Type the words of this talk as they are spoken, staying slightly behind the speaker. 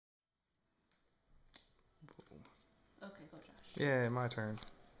Okay, go Josh. Yeah, my turn.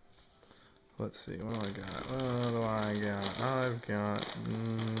 Let's see, what do I got? What do I got? I've got...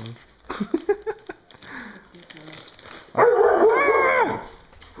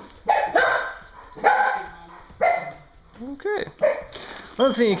 Okay.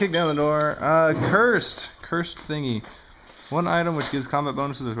 Let's see, you kick down the door. Cursed thingy. One item which gives combat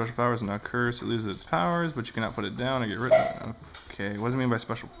bonuses or special powers is now cursed. It loses its powers, but you cannot put it down or get rid of it. Okay, what does it mean by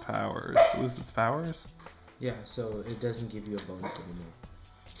special powers? It loses its powers? Yeah, so it doesn't give you a bonus anymore.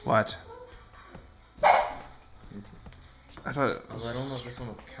 What? I thought it was... I don't know if this one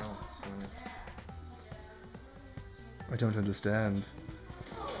will count. So... I don't understand.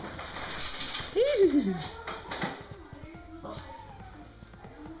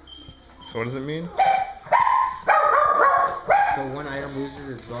 So what does it mean? So one item loses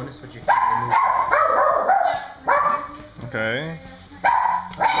its bonus, but you can't remove it. Okay.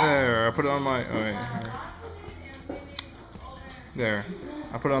 There, I put it on my... Oh, wait. There.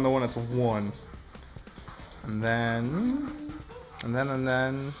 I put it on the one that's 1. And then...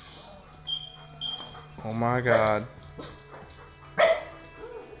 Oh my god.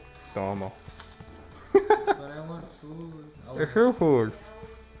 Domo. But I want food. It's your food.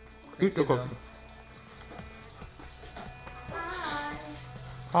 Eat the cookie.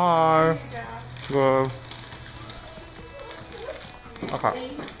 Hi. Good.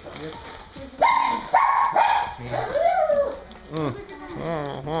 Okay. Yep.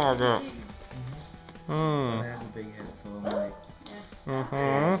 Oh, good. I have a big head, so I'm like,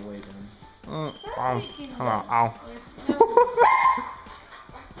 way done. Ow.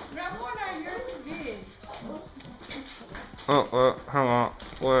 Hang on.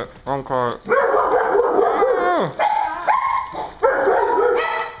 Wait, one card.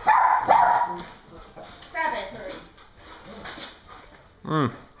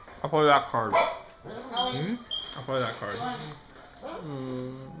 I'll play that card. I'll play that card.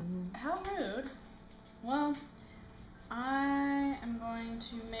 How rude. Well, I am going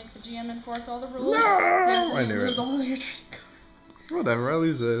to make the GM enforce all the rules. No! So I knew lose it. all your trade cards. Whatever, I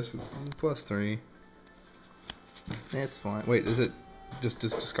lose this. It's +3. It's fine. Wait, is it just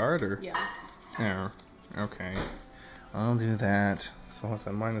discard or? Yeah. Yeah. Okay. I'll do that. So what's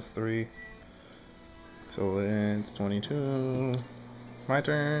that? -3. So it's 22. My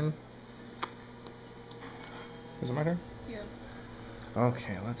turn. Is it my turn? Yeah.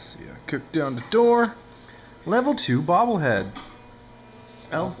 Okay, let's see. I kick down the door. Level 2 bobblehead.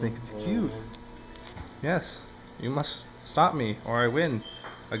 Elves think it's cute. Yes, you must stop me or I win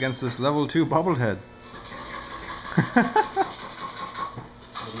against this level 2 bobblehead. What do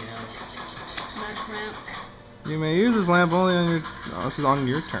you have? Max lamp. You may use this lamp only on your... Oh, this is on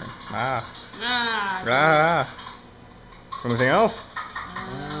your turn. Ah. Anything else?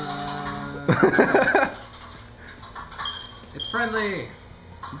 It's friendly!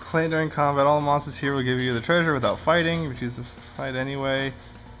 Play during combat. All monsters here will give you the treasure without fighting. If you choose to fight anyway,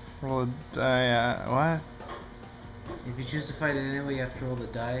 roll a die. What? If you choose to fight it anyway, you have to roll the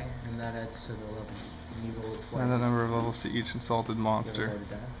die, and that adds to the level. And you roll it twice. And the number of levels to each insulted You monster. have a loaded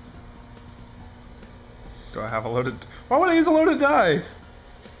die. Do I have a loaded... Why would I use a loaded die?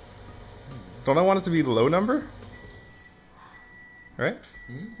 Don't I want it to be low number? Right?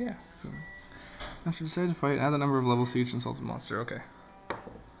 Yeah. After you decide to fight, add the number of levels to each insulted monster. Okay.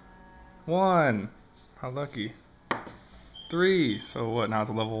 1. How lucky. 3. So what? Now it's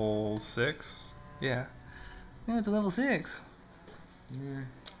a level 6? Yeah. Yeah, it's a level 6. Yeah.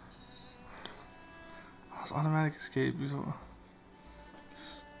 Oh, it's automatic escape. So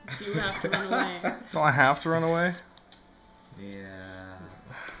you have to run away. So I have to run away? Yeah.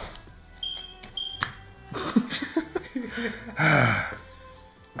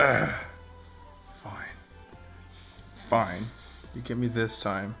 Fine. You get me this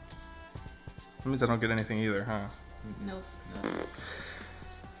time. That means I don't get anything either, huh? Nope. No.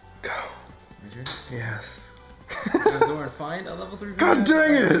 Go. Measure? Yes. Go and find a level 3. God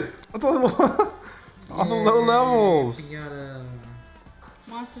dang it! What's all the low levels? You gotta...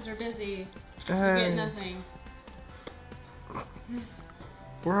 Monsters are busy. You Dang. get nothing.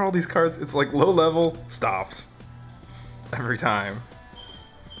 Where are all these cards? It's like low level, stopped. Every time.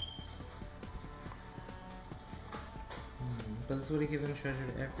 But this would have given treasure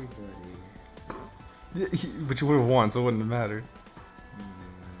to everybody. But you would have won, so it wouldn't have mattered.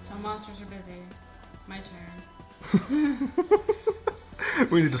 So monsters are busy. My turn.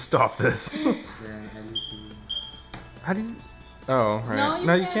 We need to stop this. How do you... Oh, right.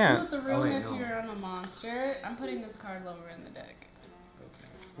 No, you can't. can't loot the room Oh, wait, if no. you're on a monster. I'm putting this card lower in the deck. Okay.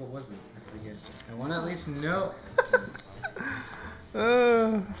 What was it? I forget. I want to at least know.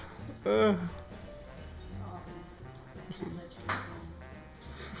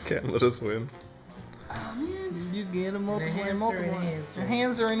 Can't let us win. Oh man. You get a multiplier, Enhancer, multiplier. enhancer.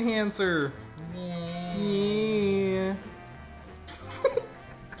 Enhancer, enhancer. Yeah. Yeah.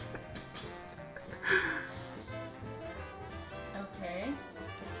 Okay.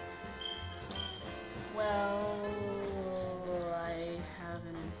 Well, I have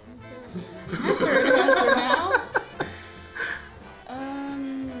an enhancer now. I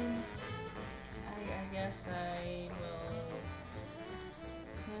guess I will.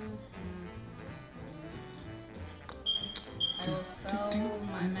 I will sell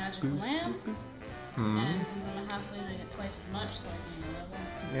my magic lamp, and since I'm a halfling, I get twice as much, so I gain a level.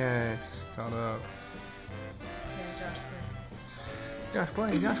 Yay, caught up.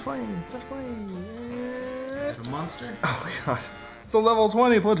 Okay, Josh playing. Yeah. A monster? Oh my god. It's a level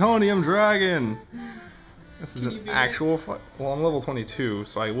 20 plutonium dragon. This is Can you an beat actual fight. Well, I'm level 22,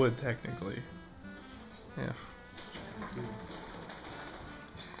 so I would technically. Yeah.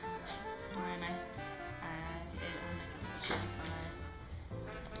 Alright,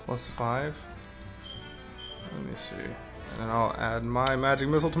 Plus 5. Let me see. And then I'll add my magic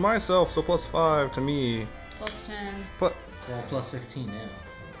missile to myself, so plus 5 to me. plus 10. But Well, plus 15 now.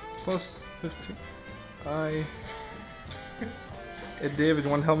 plus 15. Hey David, you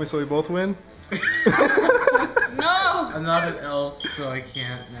want to help me so we both win? No! I'm not an elf, so I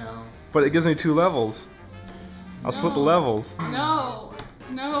can't now. But it gives me 2 levels. I'll split the No. levels. No!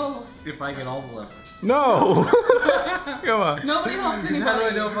 No! If I get all the levels. No! Come on. Nobody helps Because anybody. how do I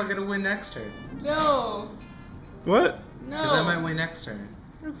know if I'm gonna win next turn? No! What? No! Because I might win next turn.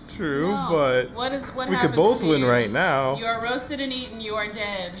 That's true, No. but What we happens could both to win you? right now. You are roasted and eaten, you are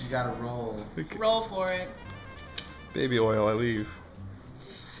dead. You gotta roll. Roll for it. Baby oil, I leave.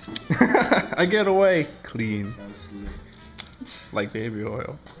 I get away clean, That was slick. like baby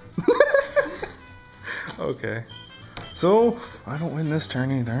oil. Okay, so I don't win this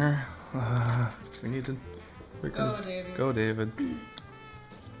turn either. We need to Go, David. Go, David.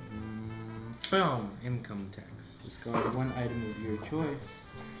 Boom! Income tax. Discard one item of your choice,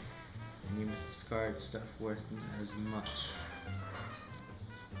 and you must discard stuff worth as much.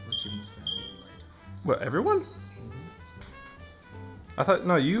 What's your most valuable item? What, everyone? I thought,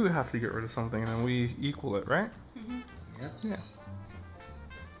 no, you have to get rid of something and then we equal it, right? Yep. Yeah.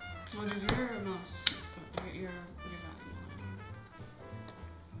 What is your most? Your value?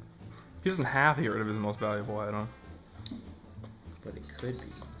 He doesn't have to get rid of his most valuable item. But it could be.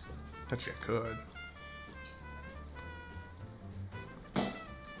 Actually, I could.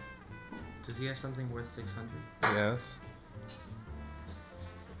 Does he have something worth 600? Yes.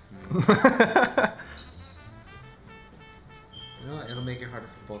 You know what? It'll make it harder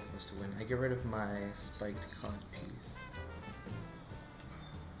for both of us to win. I get rid of my spiked cod piece.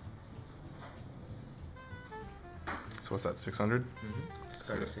 So what's that, 600?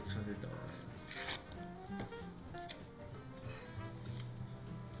 Discard a $600.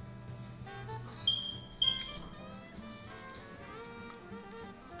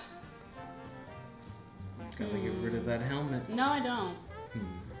 Gotta get rid of that helmet. No, I don't.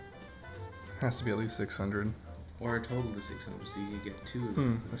 Has to be at least 600. Or a total of 600, so you can get 2 of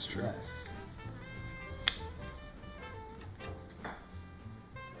them. That's true. Less.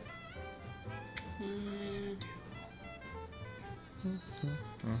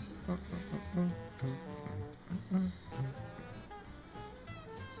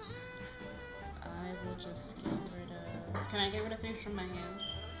 I will just get rid of. Can I get rid of things from my hand?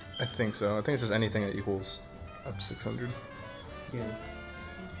 I think so. I think it's just anything that equals up to 600. Yeah. And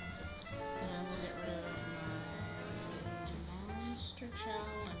I will get rid of my monster chow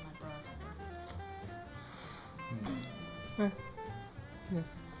and my brother.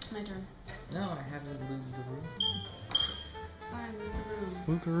 My turn. No, I haven't looted the room. Fine, leave the room.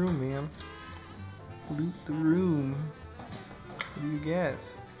 Loot the room, man. Loot the room. What do you get?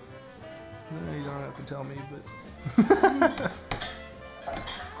 No, you don't have to tell me, but... Okay,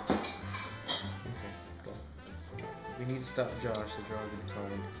 go. We need to stop Josh, the dragon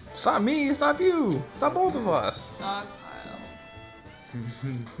card. Stop me! Stop you! Stop both of us! Stockpile.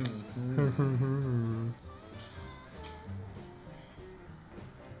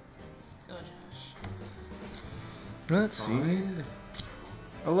 Go, Josh. Let's see. Find.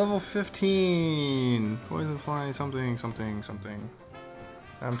 A level 15! Poison fly, something, something, something.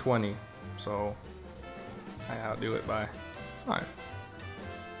 I'm 20, so I outdo it by 5.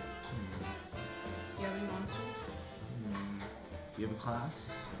 Do you have any monsters? Do you have a class?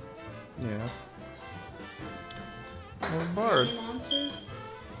 Yes. I'm a Do you bard. have any monsters?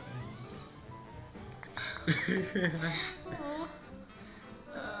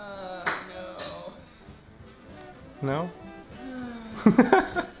 No. No?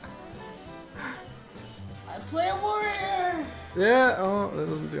 Play a warrior! Yeah, oh, that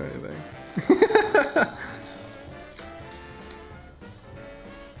doesn't do anything.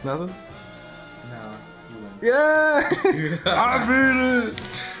 Nothing? No, you win. Yeah! I beat it!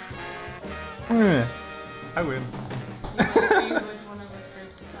 Yeah, I win. You want to see which one of us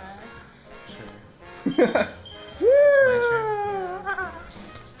breaks the tie? Sure.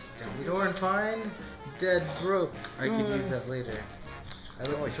 Down the door and find dead broke. I can use that later. I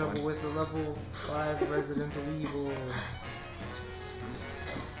look for trouble with the level 5 residential evil.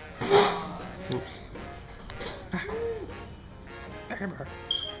 Oops. Hammer.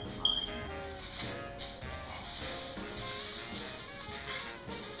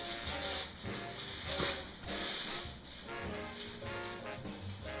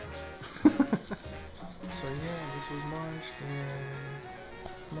 So yeah, this was Munchkin.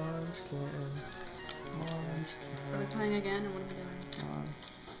 Are we playing again, or what are we doing?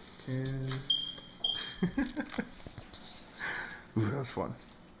 Munchkin. Ooh, that was fun.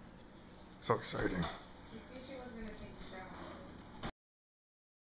 So exciting.